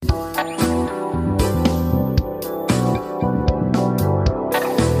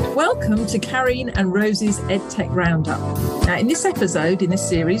welcome to Karine and Rose's EdTech Roundup. Now, in this episode, in this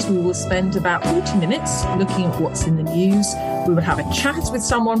series, we will spend about 40 minutes looking at what's in the news. We will have a chat with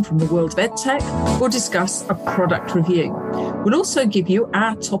someone from the world of EdTech or discuss a product review. We'll also give you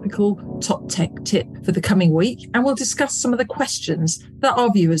our topical top tech tip for the coming week, and we'll discuss some of the questions that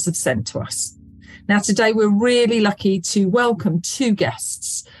our viewers have sent to us. Now, today, we're really lucky to welcome two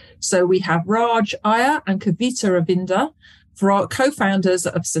guests. So we have Raj Iyer and Kavita Ravinder, for our co-founders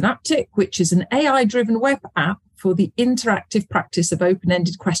of Synaptic, which is an AI-driven web app for the interactive practice of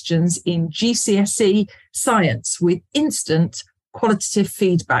open-ended questions in GCSE science with instant qualitative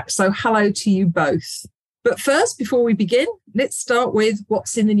feedback. So hello to you both. But first, before we begin, let's start with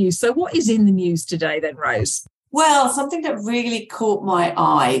what's in the news. So what is in the news today then, Rose? Well, something that really caught my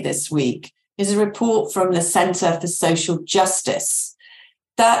eye this week is a report from the Centre for Social Justice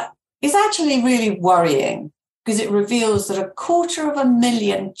that is actually really worrying, because it reveals that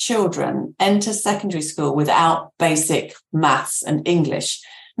 250,000 children enter secondary school without basic maths and English.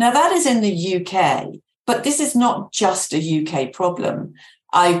 Now, that is in the UK, but this is not just a UK problem.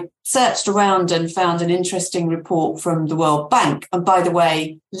 I searched around and found an interesting report from the World Bank. And by the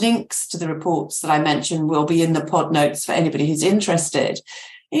way, links to the reports that I mentioned will be in the pod notes for anybody who's interested.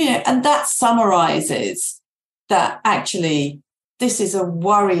 And that summarizes that actually this is a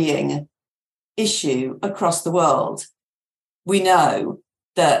worrying issue across the world. We know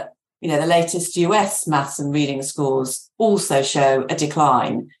that, the latest US maths and reading scores also show a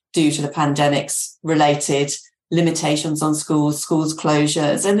decline due to the pandemic's related limitations on schools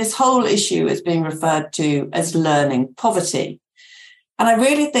closures. And this whole issue is being referred to as learning poverty. And I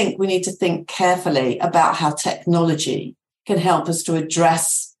really think we need to think carefully about how technology can help us to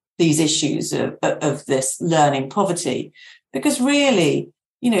address these issues of this learning poverty. Because really,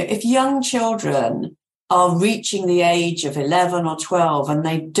 if young children are reaching the age of 11 or 12 and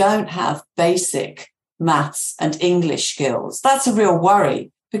they don't have basic maths and English skills, that's a real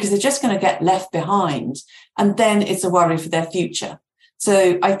worry, because they're just going to get left behind. And then it's a worry for their future.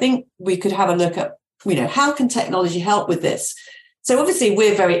 So I think we could have a look at, how can technology help with this? So obviously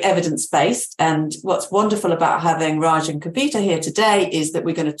we're very evidence-based. And what's wonderful about having Raj and Kavita here today is that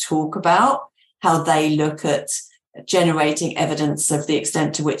we're going to talk about how they look at generating evidence of the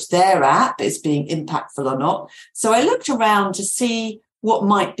extent to which their app is being impactful or not. So I looked around to see what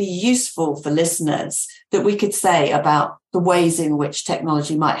might be useful for listeners that we could say about the ways in which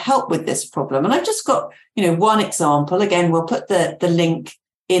technology might help with this problem. And I've just got, one example. Again, we'll put the link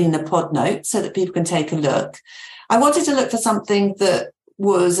in the pod notes so that people can take a look. I wanted to look for something that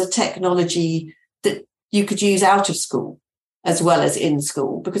was a technology that you could use out of school as well as in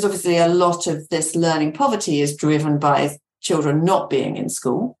school, because obviously a lot of this learning poverty is driven by children not being in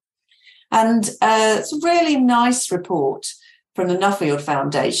school. And it's a really nice report from the Nuffield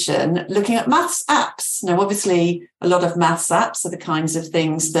Foundation looking at maths apps. Now, obviously, a lot of maths apps are the kinds of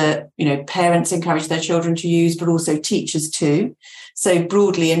things that, parents encourage their children to use, but also teachers too. So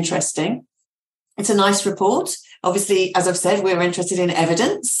broadly interesting. It's a nice report. Obviously, as I've said, we're interested in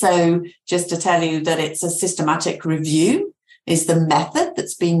evidence. So just to tell you that it's a systematic review is the method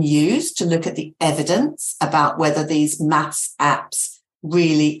that's been used to look at the evidence about whether these maths apps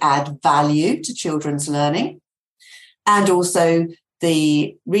really add value to children's learning. And also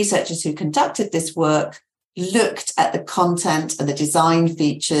the researchers who conducted this work looked at the content and the design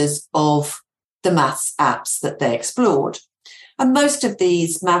features of the maths apps that they explored. And most of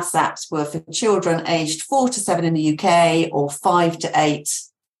these maths apps were for children aged 4 to 7 in the UK or 5 to 8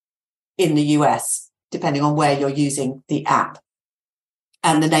 in the US, depending on where you're using the app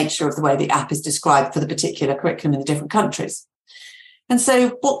and the nature of the way the app is described for the particular curriculum in the different countries. And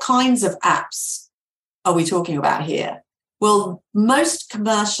so what kinds of apps are we talking about here? Well, most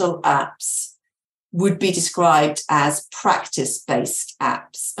commercial apps would be described as practice-based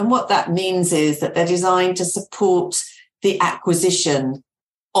apps. And what that means is that they're designed to support the acquisition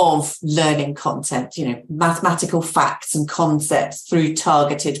of learning content, mathematical facts and concepts through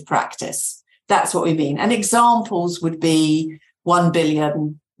targeted practice. That's what we mean. And examples would be 1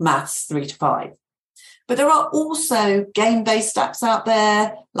 billion maths 3 to 5. But there are also game-based apps out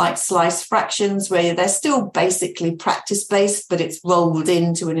there like Slice Fractions, where they're still basically practice-based, but it's rolled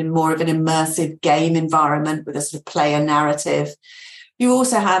into more of an immersive game environment with a sort of player narrative. You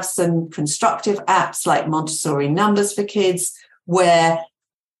also have some constructive apps like Montessori Numbers for Kids, where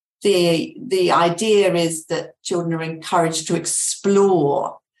the idea is that children are encouraged to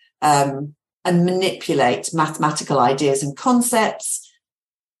explore and manipulate mathematical ideas and concepts.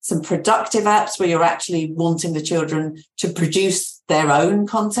 Some productive apps where you're actually wanting the children to produce their own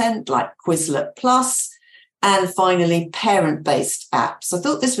content, like Quizlet Plus. and finally, parent-based apps. I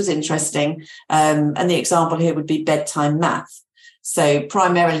thought this was interesting. And the example here would be bedtime math. So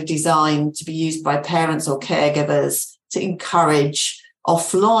primarily designed to be used by parents or caregivers to encourage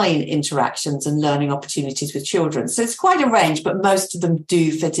offline interactions and learning opportunities with children. So it's quite a range, but most of them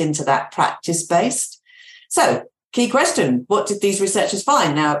do fit into that practice-based. So key question, what did these researchers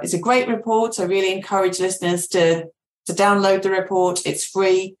find? Now, it's a great report. I really encourage listeners to download the report. It's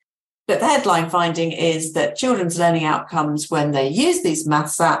free. But the headline finding is that children's learning outcomes when they use these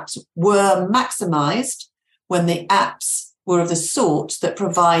maths apps were maximised when the apps were of the sort that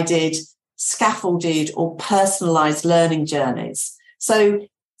provided scaffolded or personalised learning journeys. So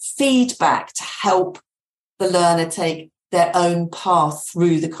feedback to help the learner take their own path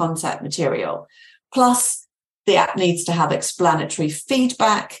through the content material. Plus, the app needs to have explanatory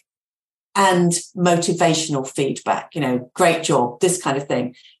feedback and motivational feedback, great job, this kind of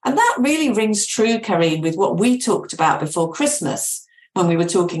thing. And that really rings true, Karine, with what we talked about before Christmas when we were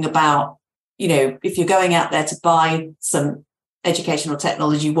talking about, if you're going out there to buy some educational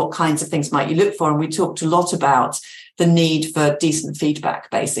technology, what kinds of things might you look for? And we talked a lot about the need for decent feedback,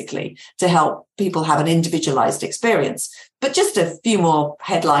 basically, to help people have an individualized experience. But just a few more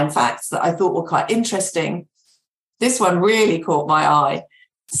headline facts that I thought were quite interesting. This one really caught my eye.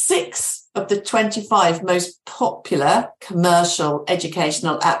 6 of the 25 most popular commercial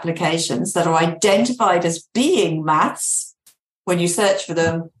educational applications that are identified as being maths, when you search for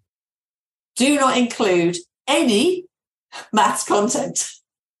them, do not include any maths content,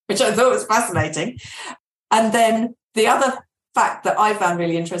 which I thought was fascinating. And then the other fact that I found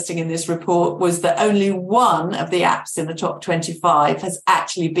really interesting in this report was that only one of the apps in the top 25 has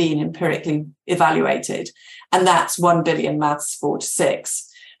actually been empirically evaluated, and that's 1 Billion Maths 4-6.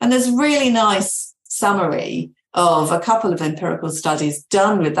 And there's a really nice summary of a couple of empirical studies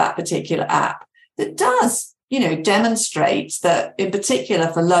done with that particular app that does, demonstrate that, in particular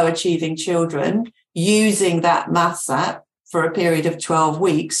for low achieving children, using that maths app for a period of 12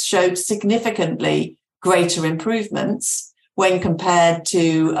 weeks showed significantly greater improvements when compared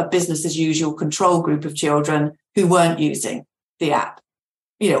to a business as usual control group of children who weren't using the app,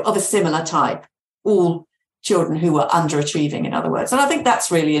 of a similar type, all children who were underachieving, in other words. And I think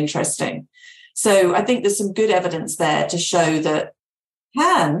that's really interesting. So I think there's some good evidence there to show that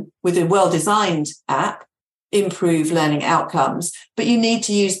can, with a well-designed app, improve learning outcomes, but you need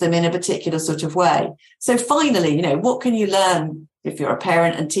to use them in a particular sort of way. So finally, what can you learn if you're a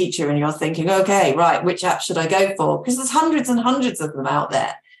parent and teacher and you're thinking, okay, right, which app should I go for? Because there's hundreds and hundreds of them out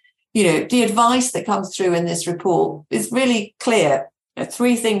there. The advice that comes through in this report is really clear.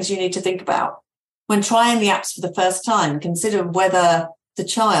 3 things you need to think about. When trying the apps for the first time, consider whether the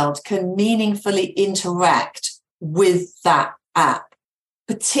child can meaningfully interact with that app,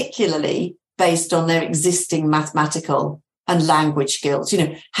 particularly based on their existing mathematical and language skills.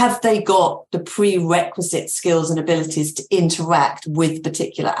 Have they got the prerequisite skills and abilities to interact with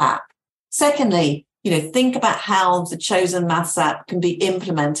particular app? Secondly, think about how the chosen maths app can be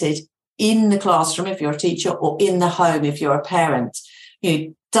implemented in the classroom if you're a teacher, or in the home if you're a parent.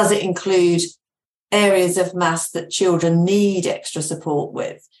 Does it include areas of maths that children need extra support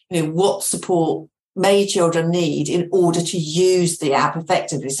with? What support may children need in order to use the app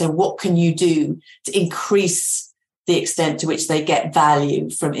effectively? So what can you do to increase the extent to which they get value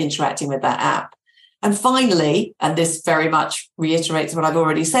from interacting with that app? And finally, and this very much reiterates what I've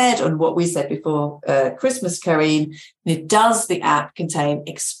already said and what we said before Christmas, Karine, does the app contain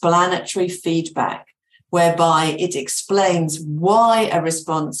explanatory feedback whereby it explains why a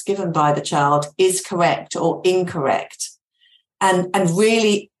response given by the child is correct or incorrect, and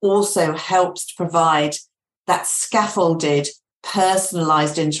really also helps to provide that scaffolded,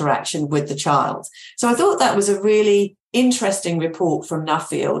 personalised interaction with the child. So I thought that was a really interesting report from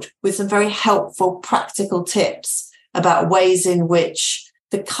Nuffield with some very helpful practical tips about ways in which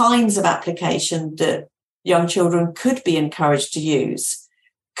the kinds of application that young children could be encouraged to use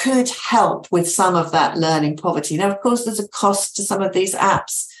could help with some of that learning poverty. Now, of course, there's a cost to some of these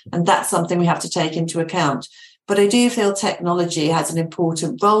apps, and that's something we have to take into account. But I do feel technology has an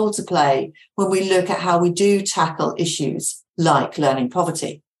important role to play when we look at how we do tackle issues like learning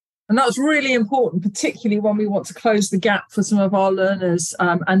poverty. And that's really important, particularly when we want to close the gap for some of our learners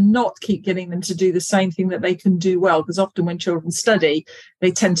and not keep getting them to do the same thing that they can do well. Because often when children study,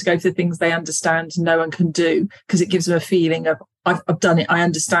 they tend to go for things they understand, know and can do, because it gives them a feeling of, I've done it, I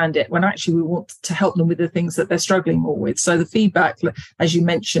understand it, when actually we want to help them with the things that they're struggling more with. So the feedback, as you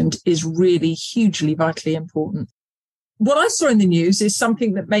mentioned, is really hugely, vitally important. What I saw in the news is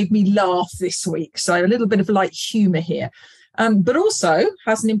something that made me laugh this week. So a little bit of light humour here. but also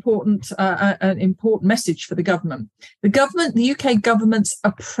has an important message for the government. The UK government's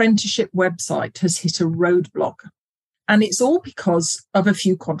apprenticeship website has hit a roadblock, and it's all because of a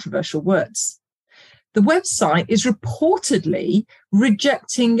few controversial words. The website is reportedly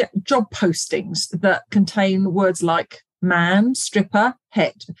rejecting job postings that contain words like man, stripper,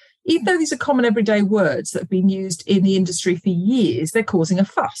 head. Even though these are common everyday words that have been used in the industry for years, they're causing a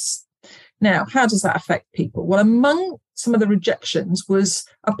fuss. Now, how does that affect people? Well, among some of the rejections was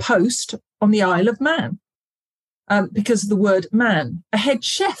a post on the Isle of Man because of the word man. A head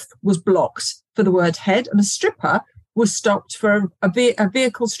chef was blocked for the word head, and a stripper was stopped for a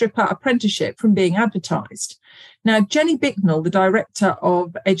vehicle stripper apprenticeship from being advertised. Now, Jenny Bicknell, the Director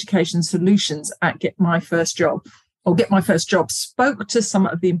of Education Solutions at Get My First Job, spoke to some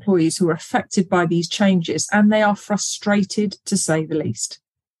of the employees who were affected by these changes, and they are frustrated, to say the least.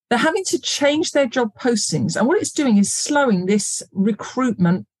 They're having to change their job postings, and what it's doing is slowing this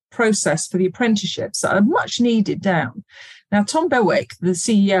recruitment process for the apprenticeships that are much needed down. Now, Tom Bewick, the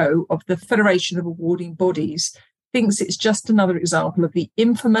CEO of the Federation of Awarding Bodies, thinks it's just another example of the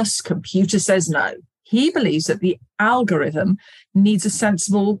infamous computer says no. He believes that the algorithm needs a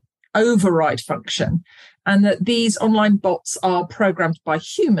sensible override function and that these online bots are programmed by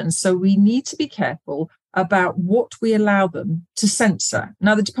humans. So we need to be careful about what we allow them to censor.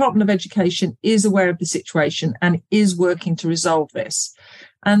 Now, the Department of Education is aware of the situation and is working to resolve this.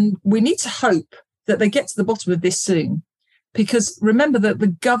 And we need to hope that they get to the bottom of this soon, because remember that the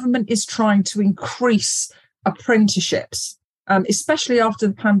government is trying to increase apprenticeships, especially after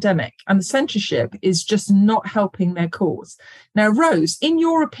the pandemic, and the censorship is just not helping their cause. Now, Rose, in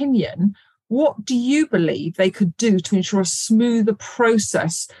your opinion, what do you believe they could do to ensure a smoother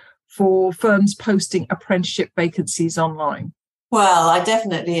process for firms posting apprenticeship vacancies online? Well, I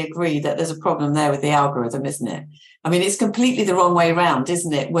definitely agree that there's a problem there with the algorithm, isn't it? I mean, it's completely the wrong way around,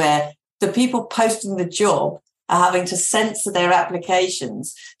 isn't it? Where the people posting the job are having to censor their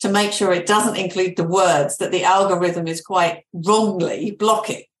applications to make sure it doesn't include the words that the algorithm is quite wrongly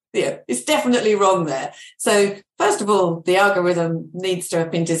blocking. Yeah, it's definitely wrong there. So first of all, the algorithm needs to have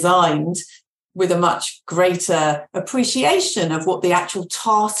been designed with a much greater appreciation of what the actual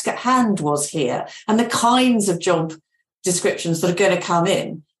task at hand was here and the kinds of job descriptions that are going to come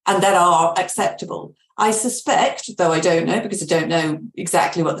in and that are acceptable. I suspect, though I don't know, because I don't know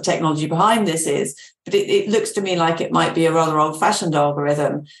exactly what the technology behind this is, but it looks to me like it might be a rather old-fashioned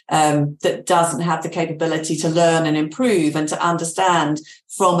algorithm that doesn't have the capability to learn and improve and to understand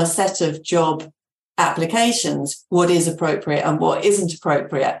from a set of job applications what is appropriate and what isn't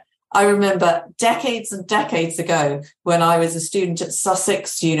appropriate. I remember decades and decades ago when I was a student at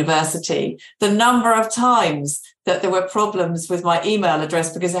Sussex University, the number of times that there were problems with my email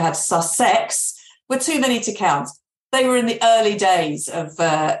address because it had Sussex were too many to count. They were in the early days of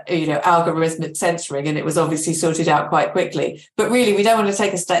algorithmic censoring, and it was obviously sorted out quite quickly. But really, we don't want to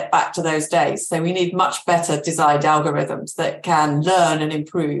take a step back to those days. So we need much better designed algorithms that can learn and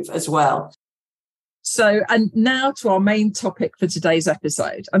improve as well. So, and now to our main topic for today's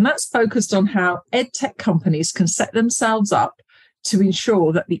episode, and that's focused on how EdTech companies can set themselves up to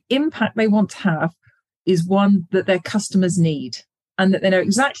ensure that the impact they want to have is one that their customers need, and that they know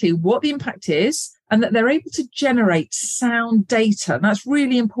exactly what the impact is, and that they're able to generate sound data. And that's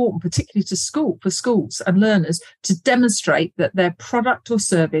really important, particularly for schools and learners, to demonstrate that their product or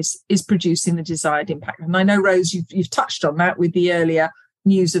service is producing the desired impact. And I know, Rose, you've touched on that with the earlier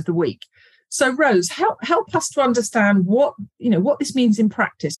news of the week. So, Rose, help us to understand what this means in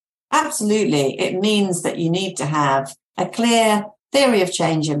practice. Absolutely. It means that you need to have a clear theory of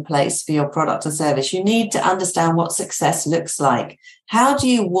change in place for your product or service. You need to understand what success looks like. How do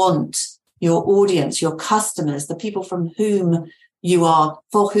you want your audience, your customers, the people for whom you are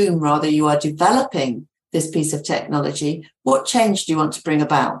developing this piece of technology, what change do you want to bring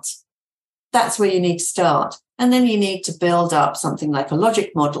about? That's where you need to start. And then you need to build up something like a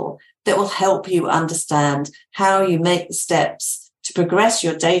logic model that will help you understand how you make the steps to progress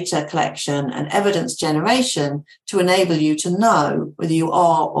your data collection and evidence generation to enable you to know whether you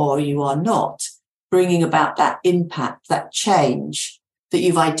are or you are not bringing about that impact, that change that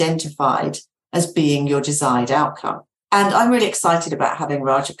you've identified as being your desired outcome. And I'm really excited about having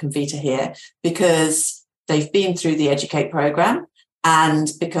Raja Convita here because they've been through the Educate program,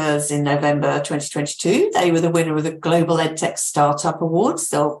 and because in November 2022, they were the winner of the Global EdTech Startup Awards,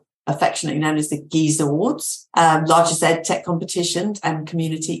 so affectionately known as the GEES Awards, largest EdTech competition and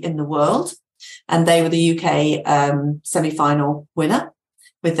community in the world. And they were the UK semi-final winner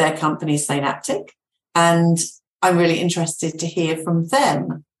with their company, Synaptic. And I'm really interested to hear from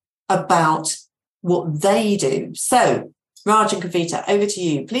them about what they do. So Raj and Kavita, over to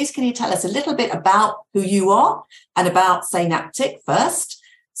you. Please, can you tell us a little bit about who you are and about Synaptic first,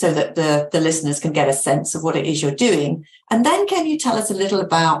 so that the listeners can get a sense of what it is you're doing? And then can you tell us a little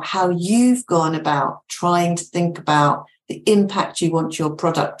about how you've gone about trying to think about the impact you want your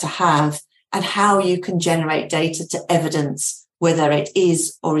product to have and how you can generate data to evidence whether it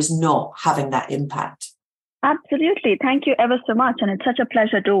is or is not having that impact? Absolutely. Thank you ever so much. And it's such a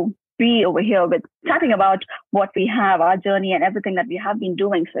pleasure to be over here with chatting about what we have, our journey, and everything that we have been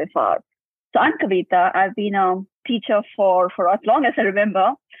doing so far. So I'm Kavita. I've been a teacher for as long as I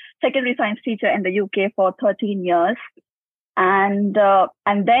remember, secondary science teacher in the UK for 13 years. And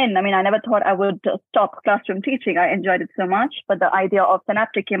then, I never thought I would stop classroom teaching. I enjoyed it so much, but the idea of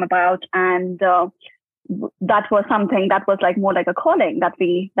Synaptic came about, and that was something that was more like a calling that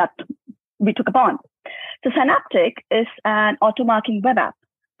we took upon. So Synaptic is an auto-marking web app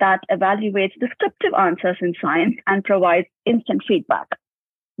that evaluates descriptive answers in science and provides instant feedback.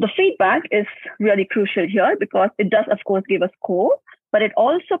 The feedback is really crucial here because it does, of course, give a score, but it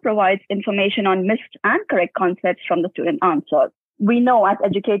also provides information on missed and correct concepts from the student answers. We know as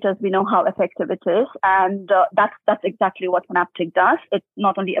educators, we know how effective it is, and that's exactly what Synaptic does. It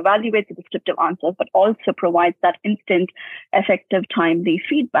not only evaluates the descriptive answers, but also provides that instant, effective, timely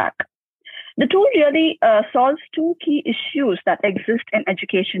feedback. The tool really solves two key issues that exist in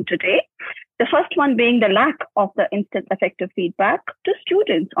education today. The first one being the lack of the instant effective feedback to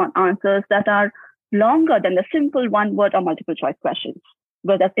students on answers that are longer than the simple one-word or multiple choice questions.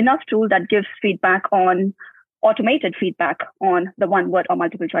 Because there's enough tool that gives feedback on automated feedback on the one-word or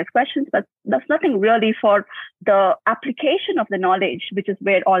multiple choice questions, but there's nothing really for the application of the knowledge, which is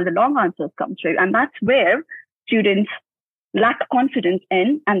where all the long answers come through. And that's where students lack confidence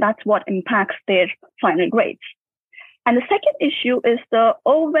in, and that's what impacts their final grades. And the second issue is the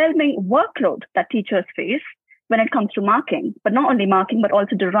overwhelming workload that teachers face when it comes to marking, but not only marking, but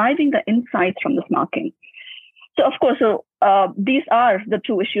also deriving the insights from this marking. So, of course, these are the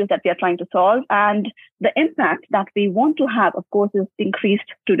two issues that we are trying to solve. And the impact that we want to have, of course, is increased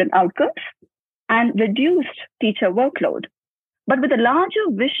student outcomes and reduced teacher workload, but with a larger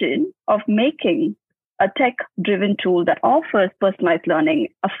vision of making a tech-driven tool that offers personalized learning,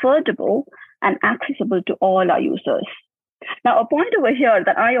 affordable and accessible to all our users. Now, a point over here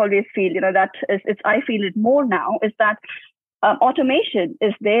that I always feel, I feel it more now, is that automation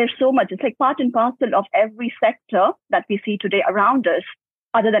is there so much. It's like part and parcel of every sector that we see today around us,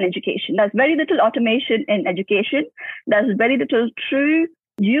 other than education. There's very little automation in education. There's very little true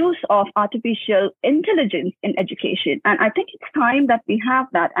use of artificial intelligence in education. And I think it's time that we have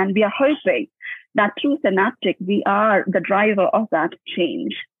that. And we are hoping that through Synaptic, we are the driver of that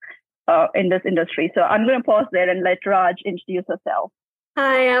change in this industry. So I'm going to pause there and let Raj introduce herself.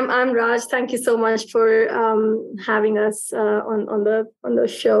 Hi, I'm Raj. Thank you so much for having us on the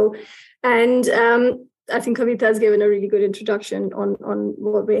show. And I think Kavita has given a really good introduction on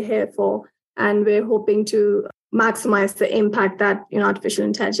what we're here for. And we're hoping to maximize the impact that artificial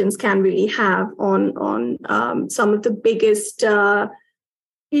intelligence can really have on some of the biggest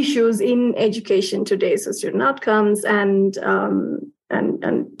issues in education today, so student outcomes and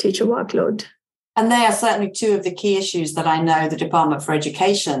teacher workload. And they are certainly two of the key issues that I know the Department for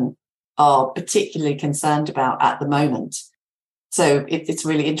Education are particularly concerned about at the moment. So it's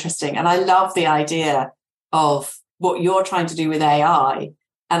really interesting. And I love the idea of what you're trying to do with AI.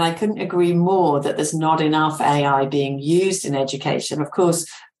 And I couldn't agree more that there's not enough AI being used in education. Of course,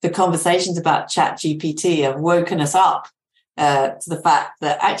 the conversations about ChatGPT have woken us up to the fact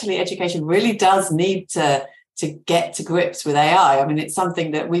that actually education really does need to get to grips with AI. I mean, it's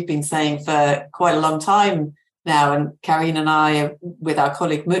something that we've been saying for quite a long time now. And Karine and I, with our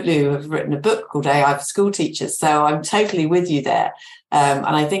colleague Mutlu, have written a book called AI for School Teachers. So I'm totally with you there. And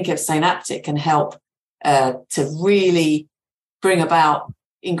I think if Synaptic can help to really bring about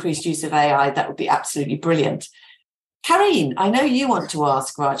increased use of AI, that would be absolutely brilliant. Karine, I know you want to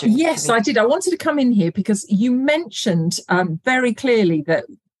ask Raja. Yes, I did. I wanted to come in here because you mentioned very clearly that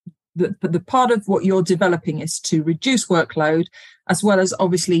the part of what you're developing is to reduce workload, as well as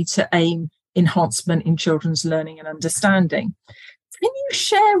obviously to aim enhancement in children's learning and understanding. Can you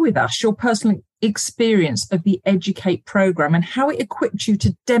share with us your personal experience of the Educate programme and how it equipped you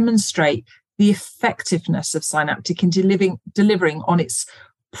to demonstrate the effectiveness of Synaptic in delivering on its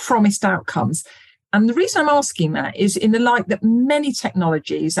promised outcomes? And the reason I'm asking that is in the light that many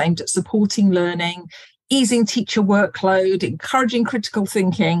technologies aimed at supporting learning, easing teacher workload, encouraging critical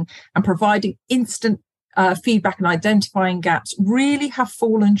thinking, and providing instant feedback and identifying gaps really have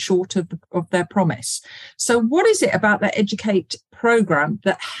fallen short of their promise. So what is it about that Educate programme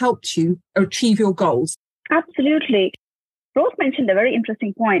that helped you achieve your goals? Absolutely. Rose mentioned a very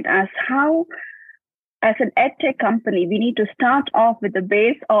interesting point as how, as an EdTech company, we need to start off with the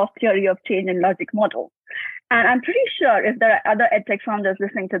base of theory of change and logic model. And I'm pretty sure if there are other EdTech founders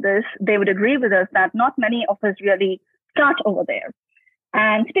listening to this, they would agree with us that not many of us really start over there.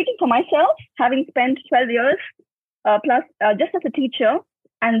 And speaking for myself, having spent 12 years plus just as a teacher,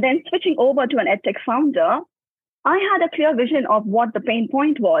 and then switching over to an EdTech founder, I had a clear vision of what the pain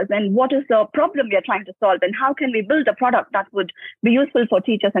point was and what is the problem we are trying to solve and how can we build a product that would be useful for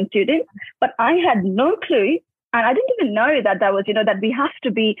teachers and students. But I had no clue, and I didn't even know that there was, that we have to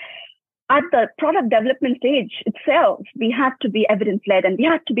be at the product development stage itself. We had to be evidence-led and we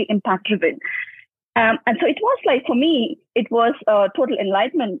had to be impact-driven. And so it was like, for me, it was a total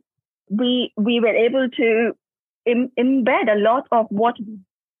enlightenment. We were able to embed a lot of what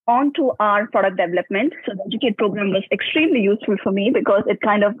onto our product development. So the Educate program was extremely useful for me because it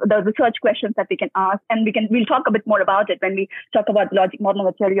kind of, the research questions that we can ask, and we'll talk a bit more about it when we talk about logic model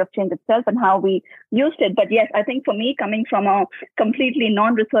and the theory of change itself and how we used it. But yes, I think for me, coming from a completely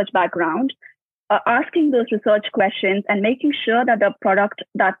non-research background, asking those research questions and making sure that the product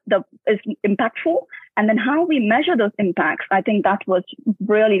is impactful, and then how we measure those impacts, I think that was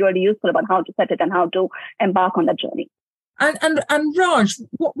really, really useful about how to set it and how to embark on that journey. And Raj,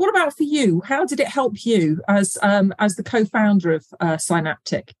 what about for you? How did it help you as the co-founder of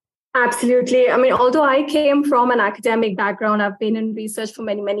Synaptic? Absolutely. I mean, although I came from an academic background, I've been in research for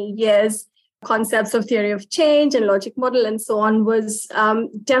many, many years. Concepts of theory of change and logic model and so on was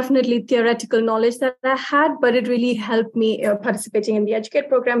definitely theoretical knowledge that I had, but it really helped me, participating in the Educate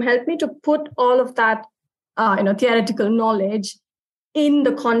program, helped me to put all of that, theoretical knowledge in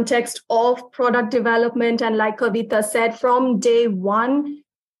the context of product development. And like Kavita said, from day one,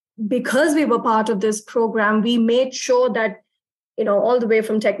 because we were part of this program, we made sure that, all the way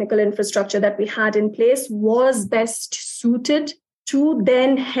from technical infrastructure that we had in place was best suited to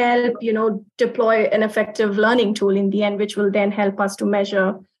then help, deploy an effective learning tool in the end, which will then help us to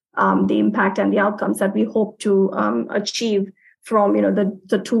measure the impact and the outcomes that we hope to achieve from,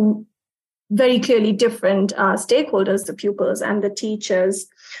 the two very clearly different stakeholders, the pupils and the teachers.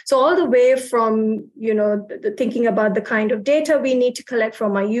 So all the way from, the thinking about the kind of data we need to collect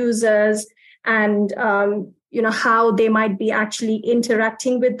from our users and, how they might be actually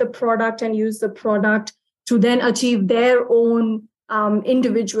interacting with the product and use the product to then achieve their own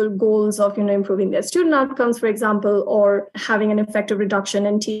individual goals of, improving their student outcomes, for example, or having an effective reduction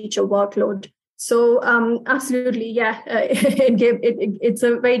in teacher workload. So absolutely, yeah, it's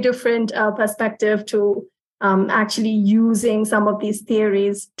a very different perspective to actually using some of these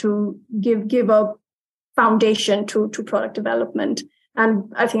theories to give a foundation to product development.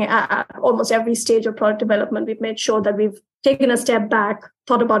 And I think at almost every stage of product development, we've made sure that we've taken a step back,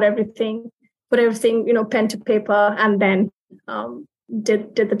 thought about everything, put everything, pen to paper, and then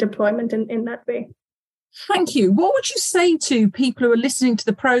did the deployment in that way. Thank you. What would you say to people who are listening to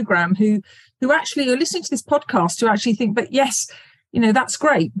the program who actually are listening to this podcast who actually think, but yes, that's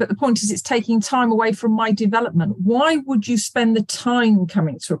great, but the point is it's taking time away from my development? Why would you spend the time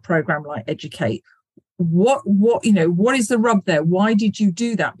coming to a program like Educate? What is the rub there? Why did you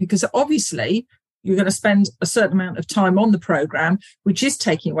do that? Because obviously you're going to spend a certain amount of time on the program, which is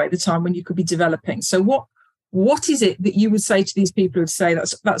taking away the time when you could be developing. So what is it that you would say to these people who would say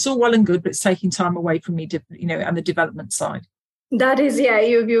that's all well and good, but it's taking time away from me, and the development side? That is, yeah,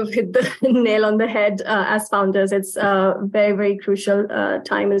 you've hit the nail on the head. As founders, it's very, very crucial.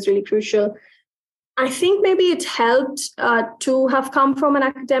 Time is really crucial. I think maybe it helped to have come from an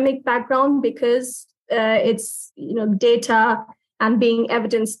academic background because it's, data and being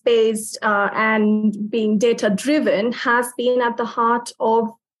evidence-based and being data-driven has been at the heart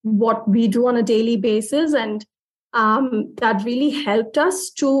of what we do on a daily basis. And that really helped us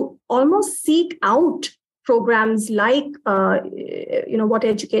to almost seek out programs like, what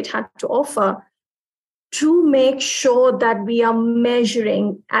Educate had to offer to make sure that we are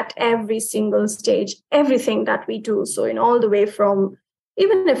measuring at every single stage, everything that we do. So in all the way from,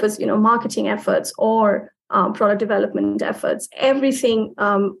 even if it's, marketing efforts or product development efforts, everything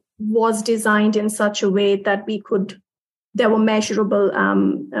was designed in such a way that there were measurable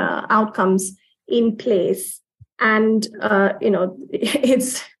outcomes in place. And,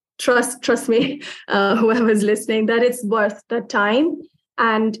 it's trust me, whoever's listening, that it's worth the time.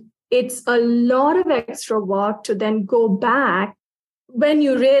 And it's a lot of extra work to then go back when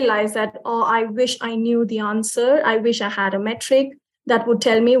you realize that, I wish I knew the answer. I wish I had a metric that would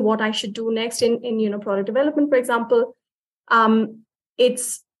tell me what I should do next in product development, for example.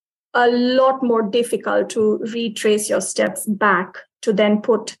 It's a lot more difficult to retrace your steps back to then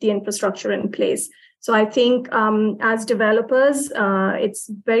put the infrastructure in place. So I think as developers, it's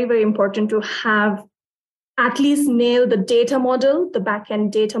very, very important to have at least nail the data model, the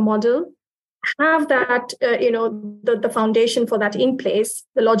backend data model, have that, the foundation for that in place.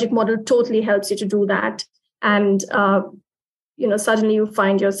 The logic model totally helps you to do that. And, suddenly you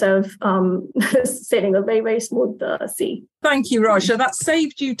find yourself sailing a very, very smooth sea. Thank you, Raja. That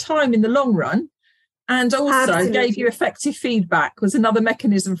saved you time in the long run and also Absolutely. gave you effective feedback, was another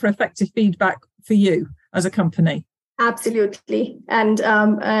mechanism for effective feedback for you as a company. Absolutely. And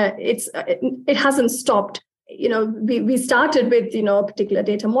it hasn't stopped. We started with, a particular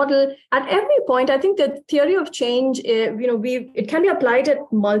data model. At every point, I think the theory of change, it can be applied at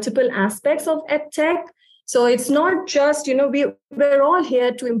multiple aspects of EdTech. So it's not just, we're all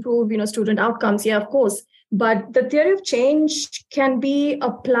here to improve, student outcomes. Yeah, of course. But the theory of change can be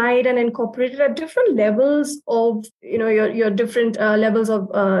applied and incorporated at different levels of, your different levels of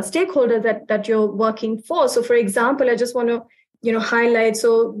stakeholders that you're working for. So, for example, I just want to, highlight.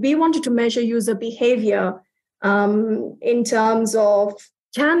 So we wanted to measure user behavior in terms of,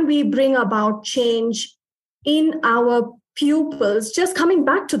 can we bring about change in our pupils just coming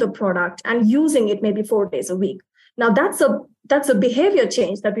back to the product and using it maybe 4 days a week? Now, that's a behavior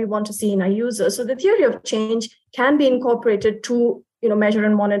change that we want to see in our users. So the theory of change can be incorporated to, measure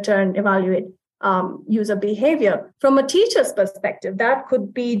and monitor and evaluate user behavior. From a teacher's perspective, that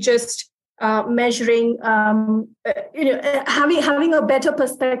could be just measuring, having a better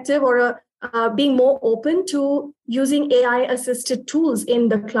perspective or being more open to using AI-assisted tools in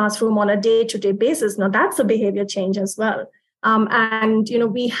the classroom on a day-to-day basis. Now, that's a behavior change as well. And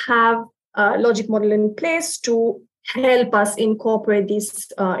we have a logic model in place to help us incorporate these,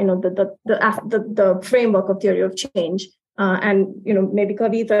 the framework of theory of change. And maybe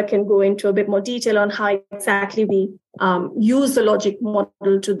Kavita can go into a bit more detail on how exactly we use the logic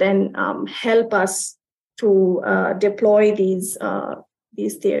model to then help us to deploy these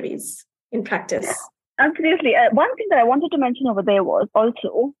theories in practice. Absolutely. One thing that I wanted to mention over there was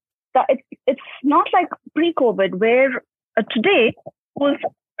also that it's not like pre-COVID where today schools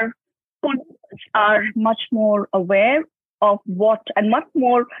are much more aware of what and much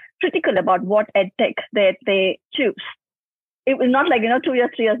more critical about what EdTech that they choose. It was not like 2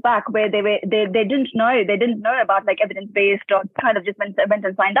 years, 3 years back where they didn't know about like evidence-based or kind of just went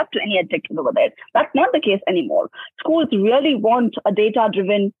and signed up to any EdTech tool over there. That's not the case anymore. Schools really want a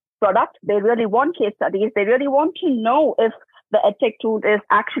data-driven product. They really want case studies. They really want to know if the EdTech tool is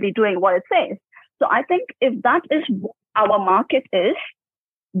actually doing what it says. So I think if that is what our market is,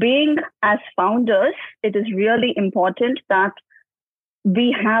 being as founders, it is really important that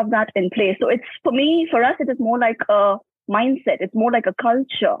we have that in place. So for us, it is more like a mindset. It's more like a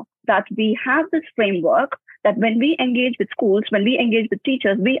culture that we have this framework that when we engage with schools, when we engage with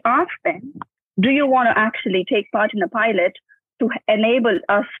teachers, we ask them, do you want to actually take part in a pilot to enable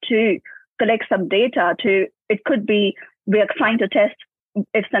us to collect some data it could be we are trying to test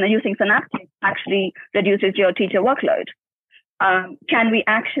if using Synaptic actually reduces your teacher workload. Can we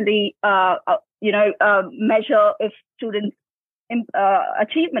actually, measure if students'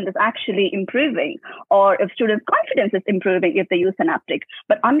 achievement is actually improving or if students' confidence is improving if they use Synaptic?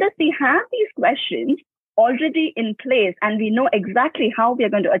 But unless we have these questions already in place and we know exactly how we are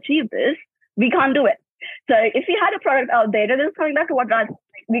going to achieve this, we can't do it. So if we had a product out there, just coming back to what Raj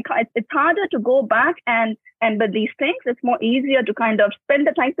said, it's harder to go back and with these things. It's more easier to kind of spend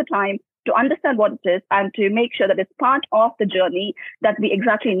the time to understand what it is and to make sure that it's part of the journey, that we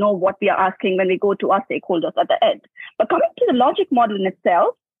exactly know what we are asking when we go to our stakeholders at the end. But coming to the logic model in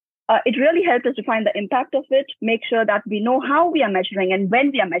itself, it really helps us to find the impact of it, make sure that we know how we are measuring and when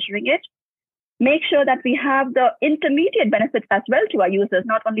we are measuring it, make sure that we have the intermediate benefits as well to our users,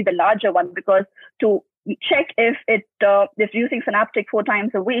 not only the larger one, because to check if using Synaptic 4 times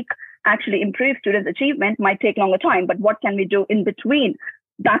a week actually improves students' achievement might take longer time. But what can we do in between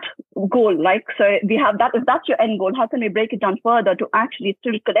that goal? So we have that. If that's your end goal, how can we break it down further to actually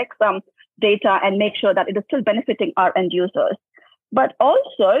still collect some data and make sure that it is still benefiting our end users? But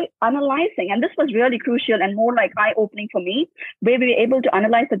also analyzing, and this was really crucial and more like eye-opening for me, where we were able to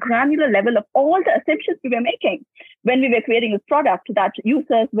analyze the granular level of all the assumptions we were making when we were creating this product, that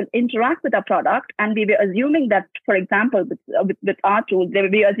users will interact with our product. And we were assuming that, for example, with our tools, we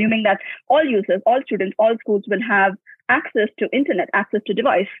were assuming that all users, all students, all schools will have access to internet, access to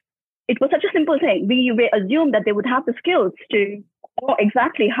device. It was such a simple thing. We assumed that they would have the skills to know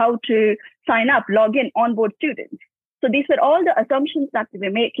exactly how to sign up, log in, onboard students. So these were all the assumptions that we were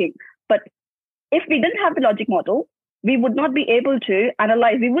making. But if we didn't have the logic model, we would not be able to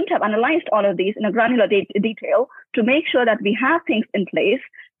analyze. We wouldn't have analyzed all of these in a granular detail to make sure that we have things in place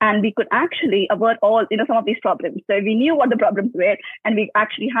and we could actually avert all, some of these problems. So we knew what the problems were, and we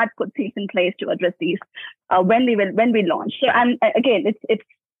actually had good things in place to address these when we launched. So, and again, it's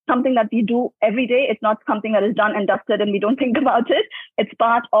something that we do every day. It's not something that is done and dusted and we don't think about it. It's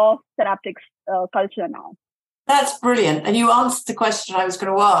part of Synaptics culture now. That's brilliant. And you answered the question I was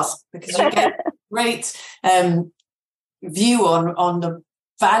going to ask, because you get a great view on the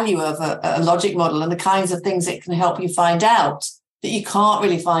value of a logic model and the kinds of things it can help you find out that you can't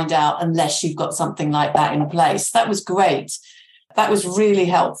really find out unless you've got something like that in place. That was great. That was really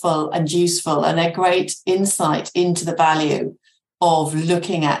helpful and useful, and a great insight into the value of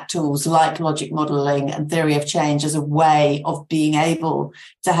looking at tools like logic modeling and theory of change as a way of being able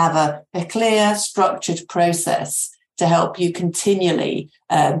to have a clear, structured process to help you continually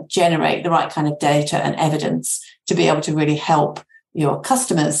generate the right kind of data and evidence to be able to really help your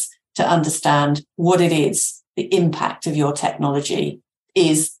customers to understand what it is the impact of your technology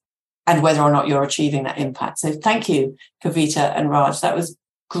is and whether or not you're achieving that impact. So thank you, Kavita and Raj. That was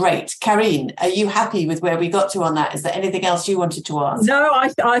great. Karine, are you happy with where we got to on that? Is there anything else you wanted to ask? No,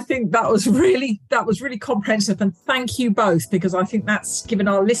 I think that was really comprehensive, and thank you both, because I think that's given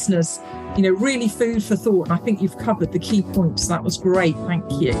our listeners, really food for thought. And I think you've covered the key points. That was great.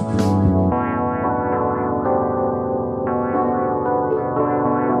 Thank you.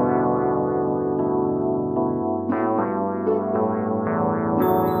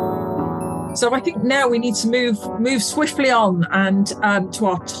 So I think now we need to move swiftly on and to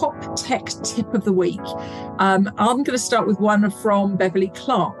our top tech tip of the week. I'm going to start with one from Beverly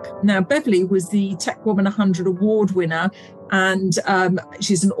Clark. Now, Beverly was the Tech Woman 100 award winner, and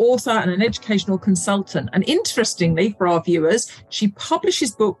she's an author and an educational consultant. And interestingly, for our viewers, she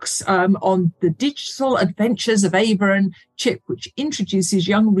publishes books on the digital adventures of Ava and Chip, which introduces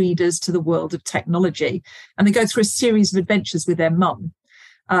young readers to the world of technology. And they go through a series of adventures with their mum.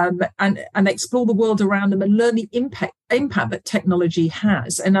 And explore the world around them and learn the impact that technology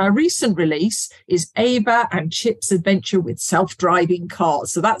has. And our recent release is Ava and Chip's adventure with self-driving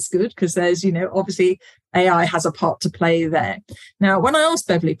cars. So that's good, because there's, obviously AI has a part to play there. Now, when I asked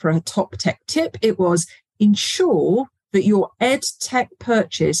Beverly for her top tech tip, it was ensure that your EdTech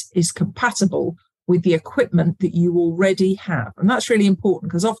purchase is compatible with the equipment that you already have. And that's really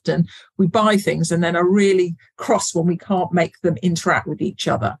important, because often we buy things and then are really cross when we can't make them interact with each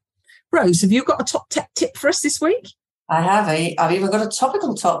other. Rose, have you got a top tech tip for us this week? I have. I've even got a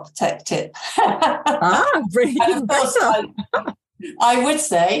topical top tech tip. Brilliant. I would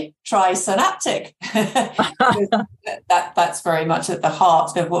say try Synaptic. That's very much at the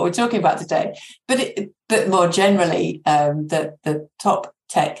heart of what we're talking about today. But more generally, the top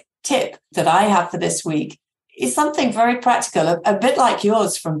tech tip that I have for this week is something very practical, a bit like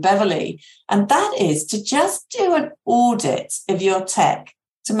yours from Beverly, and that is to just do an audit of your tech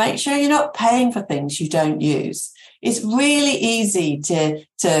to make sure you're not paying for things you don't use. It's really easy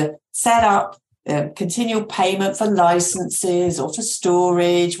to set up continual payment for licenses or for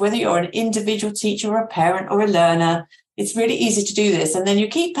storage, whether you're an individual teacher or a parent or a learner. It's really easy to do this, and then you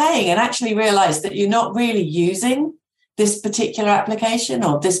keep paying and actually realize that you're not really using this particular application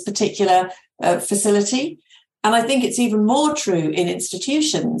or this particular facility. And I think it's even more true in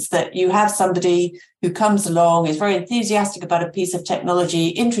institutions, that you have somebody who comes along, is very enthusiastic about a piece of technology,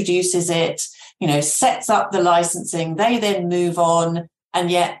 introduces it, sets up the licensing, they then move on, and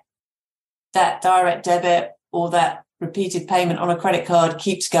yet that direct debit or that repeated payment on a credit card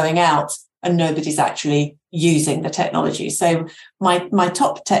keeps going out and nobody's actually using the technology. So my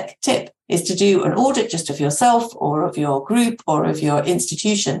top tech tip is to do an audit just of yourself or of your group or of your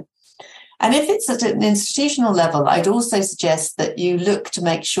institution. And if it's at an institutional level, I'd also suggest that you look to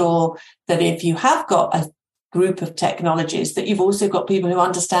make sure that if you have got a group of technologies, that you've also got people who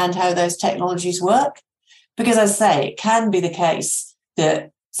understand how those technologies work. Because as I say, it can be the case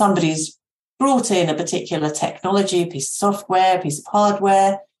that somebody's brought in a particular technology, a piece of software, a piece of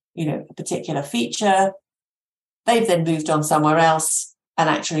hardware, a particular feature. They've then moved on somewhere else, and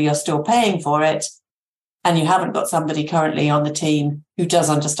actually you're still paying for it, and you haven't got somebody currently on the team who does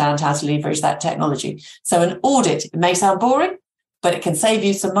understand how to leverage that technology. So an audit, it may sound boring, but it can save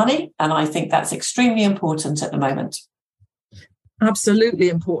you some money, and I think that's extremely important at the moment. Absolutely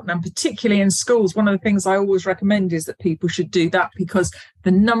important, and particularly in schools. One of the things I always recommend is that people should do that, because the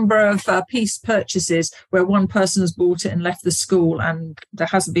number of piece purchases where one person has bought it and left the school and there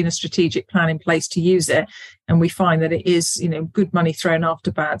hasn't been a strategic plan in place to use it, and we find that it is, good money thrown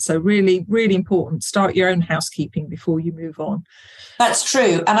after bad. So really, really important. Start your own housekeeping before you move on. That's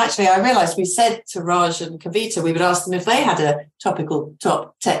true. And actually, I realised we said to Raj and Kavita, we would ask them if they had a topical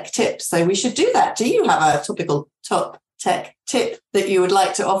top tech tip. So we should do that. Do you have a topical top EdTech tip that you would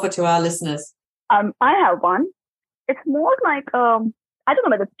like to offer to our listeners? I have one. It's more like, I don't know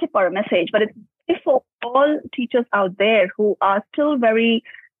whether it's a tip or a message, but it's for all teachers out there who are still very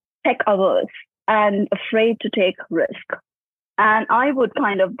tech averse and afraid to take risk. And I would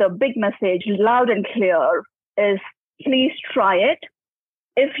the big message, loud and clear, is please try it.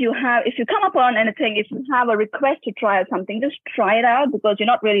 If you come upon anything, if you have a request to try out something, just try it out, because you're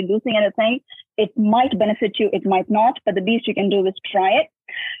not really losing anything. It might benefit you, it might not, but the least you can do is try it.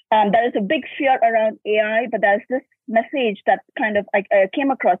 There is a big fear around AI, but there's this message that I came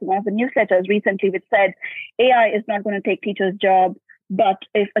across in one of the newsletters recently, which said AI is not going to take teachers' job, but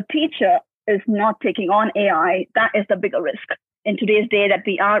if a teacher is not taking on AI, that is the bigger risk. In today's day that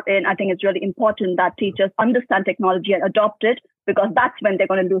we are in, I think it's really important that teachers understand technology and adopt it, because that's when they're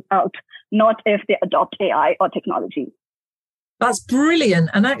going to lose out, not if they adopt AI or technology. That's brilliant.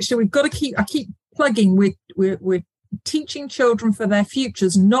 And actually, I keep plugging, we're teaching children for their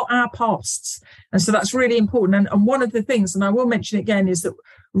futures, not our pasts. And so that's really important. And one of the things, and I will mention it again, is that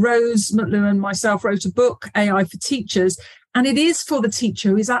Rose McLuhan, myself, wrote a book, AI for Teachers. And it is for the teacher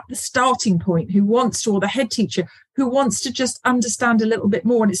who is at the starting point, who wants to, or the head teacher, who wants to just understand a little bit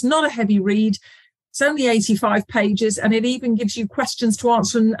more. And it's not a heavy read. It's only 85 pages, and it even gives you questions to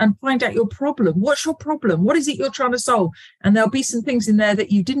answer and find out your problem. What's your problem? What is it you're trying to solve? And there'll be some things in there that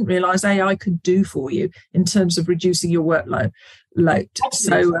you didn't realize AI could do for you in terms of reducing your workload.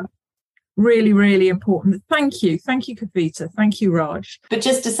 So really, really important. Thank you. Thank you, Kavita. Thank you, Raj. But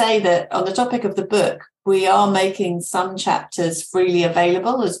just to say that on the topic of the book, we are making some chapters freely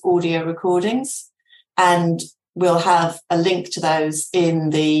available as audio recordings, and we'll have a link to those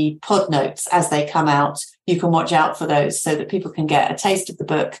in the pod notes as they come out. You can watch out for those so that people can get a taste of the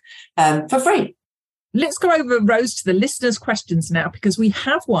book for free. Let's go over, Rose, to the listeners' questions now, because we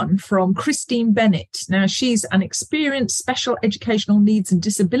have one from Christine Bennett. Now, she's an experienced special educational needs and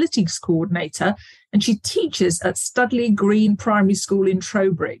disabilities coordinator, and she teaches at Studley Green Primary School in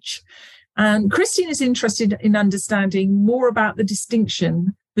Trowbridge. And Christine is interested in understanding more about the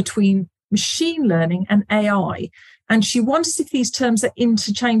distinction between machine learning and AI. And she wonders if these terms are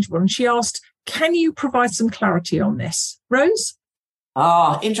interchangeable. And she asked, can you provide some clarity on this? Rose?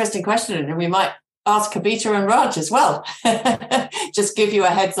 Interesting question. And we might ask Kavita and Raj as well. Just give you a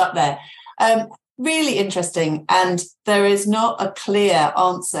heads up there. Really interesting. And there is not a clear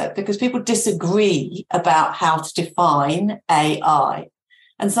answer, because people disagree about how to define AI.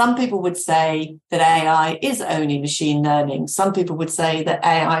 And some people would say that AI is only machine learning. Some people would say that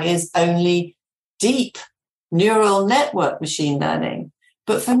AI is only deep neural network machine learning.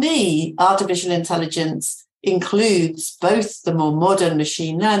 But for me, artificial intelligence includes both the more modern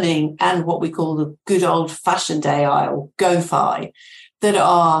machine learning and what we call the good old-fashioned AI, or GoFi, that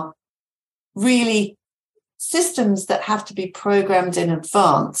are really systems that have to be programmed in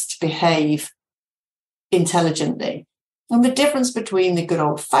advance to behave intelligently. And the difference between the good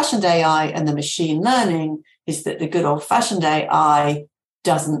old-fashioned AI and the machine learning is that the good old-fashioned AI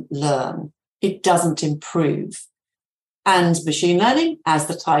doesn't learn. It doesn't improve. And machine learning, as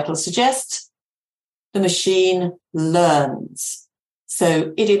the title suggests, the machine learns.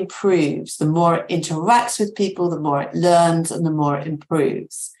 So it improves. The more it interacts with people, the more it learns and the more it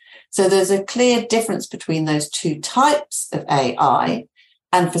improves. So there's a clear difference between those two types of AI.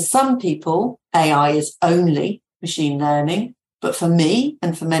 And for some people, AI is only machine learning. But for me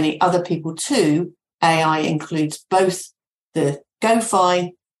and for many other people too, AI includes both the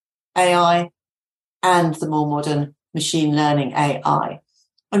GoFi AI and the more modern machine learning AI.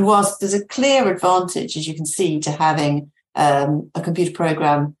 And whilst there's a clear advantage, as you can see, to having a computer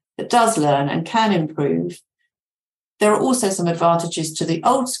program that does learn and can improve, there are also some advantages to the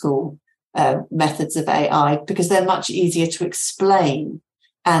old school methods of AI, because they're much easier to explain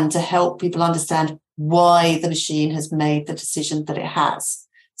and to help people understand why the machine has made the decision that it has.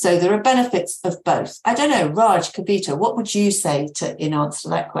 So there are benefits of both. I don't know, Raj, Kavita, what would you say in answer to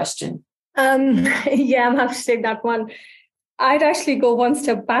that question? Yeah, I'm happy to take that one. I'd actually go one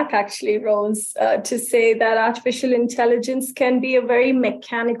step back, Rose, to say that artificial intelligence can be a very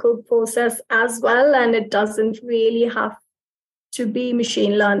mechanical process as well, and it doesn't really have to be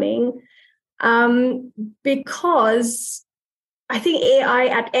machine learning, because I think AI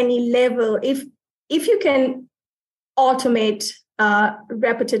at any level, if you can automate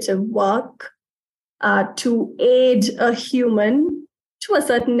repetitive work to aid a human to a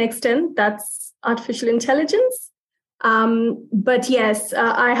certain extent, that's artificial intelligence. But yes,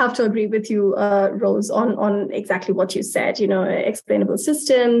 I have to agree with you, Rose, on exactly what you said, explainable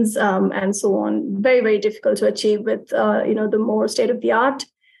systems and so on. Very, very difficult to achieve with, the more state of the art.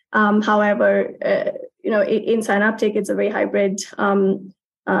 However, in Synaptic, it's a very hybrid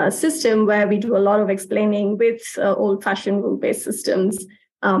system where we do a lot of explaining with old-fashioned rule-based systems.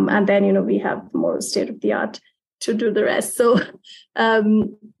 And then, we have more state-of-the-art to do the rest. So,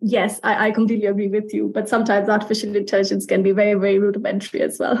 yes, I completely agree with you. But sometimes artificial intelligence can be very, very rudimentary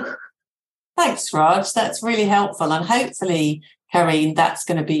as well. Thanks, Raj. That's really helpful. And hopefully, Karine, that's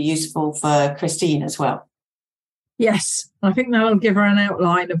going to be useful for Christine as well. Yes, I think that'll give her an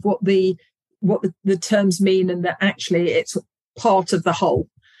outline of what the terms mean, and that actually it's part of the whole.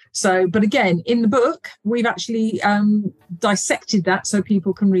 So, but again, in the book, we've actually dissected that so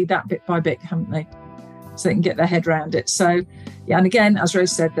people can read that bit by bit, haven't they? So they can get their head around it. So, yeah, and again, as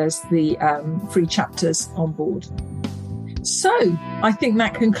Rose said, there's the free chapters on board. So I think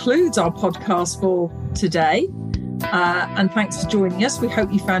that concludes our podcast for today. And thanks for joining us. We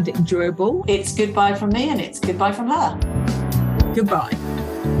hope you found it enjoyable. It's goodbye from me and it's goodbye from her. Goodbye.